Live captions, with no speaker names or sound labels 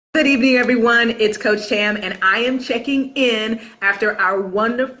good evening, everyone. It's Coach Tam, and I am checking in after our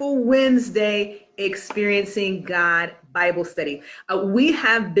wonderful Wednesday Experiencing God Bible study. We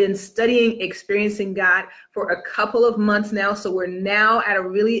have been studying Experiencing God for a couple of months now, so we're now at a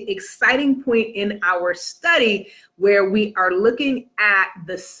really exciting point in our study where we are looking at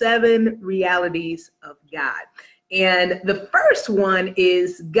the 7 realities of God. And the first one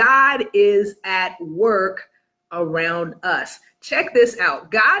is God is at work around us. Check this out.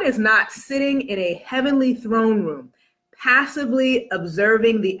 God is not sitting in a heavenly throne room, passively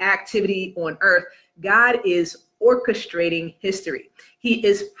observing the activity on earth. God is orchestrating history. He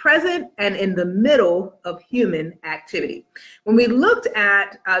is present and in the middle of human activity. When we looked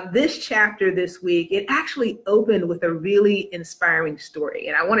at this chapter this week, it actually opened with a really inspiring story.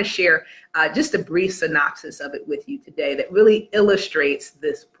 And I want to share just a brief synopsis of it with you today that really illustrates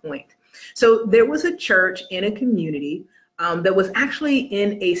this point. So there was a church in a community that was actually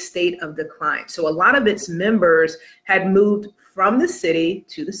in a state of decline. So a lot of its members had moved from the city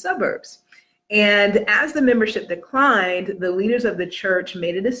to the suburbs. And as the membership declined, the leaders of the church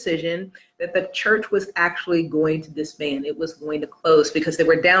made a decision that the church was actually going to disband. It was going to close because they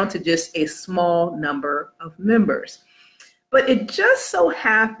were down to just a small number of members. But it just so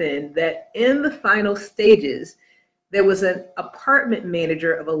happened that in the final stages, there was an apartment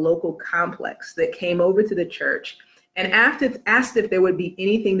manager of a local complex that came over to the church and asked if there would be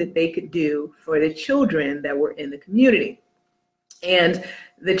anything that they could do for the children that were in the community. And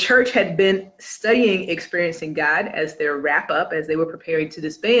the church had been studying Experiencing God as their wrap up, as they were preparing to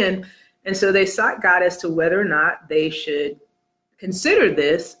disband. And so they sought God as to whether or not they should consider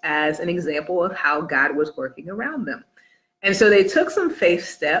this as an example of how God was working around them. And so they took some faith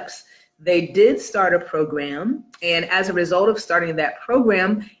steps. They did start a program, and as a result of starting that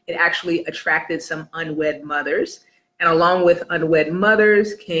program, it actually attracted some unwed mothers. And along with unwed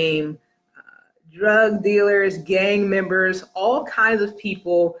mothers came drug dealers, gang members, all kinds of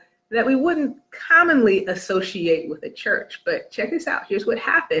people that we wouldn't commonly associate with a church. But check this out. Here's what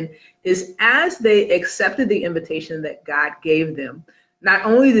happened is as they accepted the invitation that God gave them, not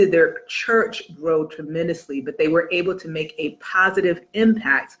only did their church grow tremendously, but they were able to make a positive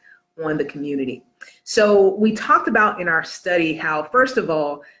impact on the community. So we talked about in our study how, first of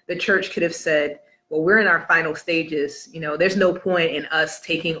all, the church could have said, well, we're in our final stages. You know, there's no point in us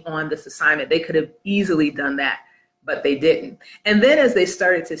taking on this assignment. They could have easily done that, but they didn't. And then as they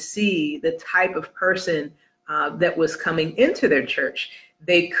started to see the type of person that was coming into their church,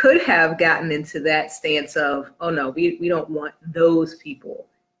 they could have gotten into that stance of, oh no, we don't want those people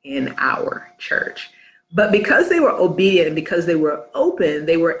in our church. But because they were obedient and because they were open,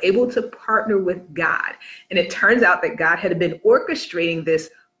 they were able to partner with God. And it turns out that God had been orchestrating this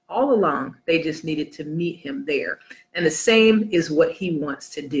all along. They just needed to meet him there. And the same is what he wants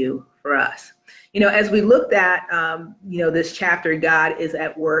to do for us. You know, as we looked at, this chapter, God is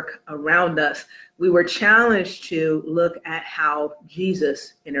at work around us, we were challenged to look at how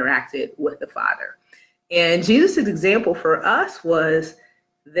Jesus interacted with the Father. And Jesus' example for us was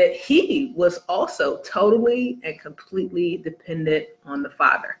that he was also totally and completely dependent on the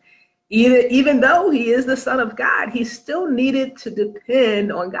Father. Even though he is the Son of God, he still needed to depend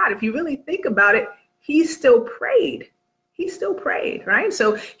on God. If you really think about it, he still prayed. He still prayed, right?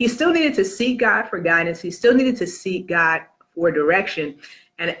 So he still needed to seek God for guidance. He still needed to seek God for direction.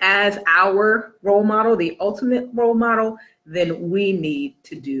 And as our role model, the ultimate role model, then we need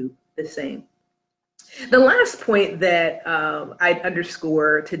to do the same. The last point that I'd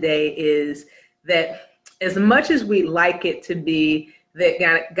underscore today is that as much as we like it to be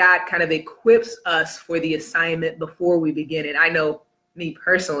that God kind of equips us for the assignment before we begin it. I know me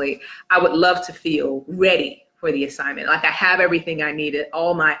personally, I would love to feel ready for the assignment. Like I have everything I needed.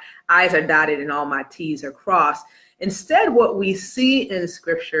 All my I's are dotted and all my T's are crossed. Instead, what we see in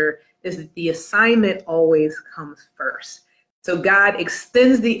Scripture is that the assignment always comes first. So God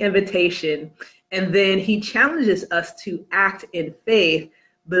extends the invitation and then he challenges us to act in faith,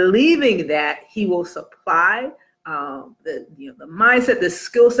 believing that he will supply the mindset, the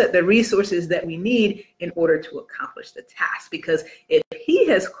skill set, the resources that we need in order to accomplish the task. Because if he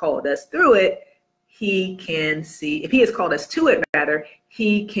has called us through it, he can see, if he has called us to it, rather,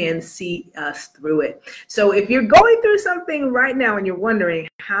 he can see us through it. So if you're going through something right now and you're wondering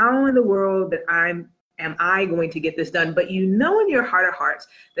how in the world that am I going to get this done, but you know in your heart of hearts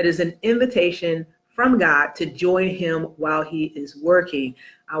that is an invitation from God to join him while he is working,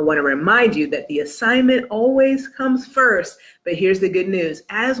 I want to remind you that the assignment always comes first. But here's the good news.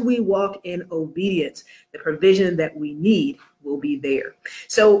 As we walk in obedience, the provision that we need will be there.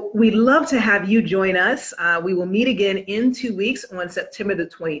 So we'd love to have you join us. We will meet again in 2 weeks on September the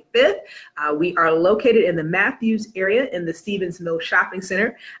 25th. We are located in the Matthews area in the Stevens Mill Shopping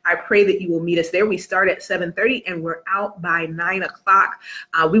Center. I pray that you will meet us there. We start at 7:30 and we're out by 9 o'clock.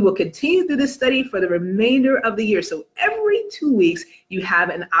 We will continue through this study for the remainder of the year. So every 2 weeks, you have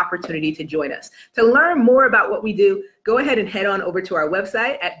an opportunity to join us. To learn more about what we do, go ahead and head on over to our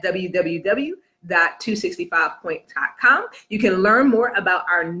website at www.265point.com. You can learn more about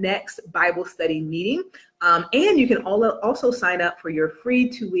our next Bible study meeting. And you can also sign up for your free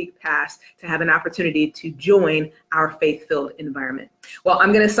 2-week pass to have an opportunity to join our faith-filled environment. Well,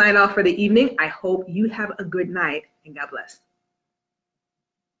 I'm going to sign off for the evening. I hope you have a good night and God bless.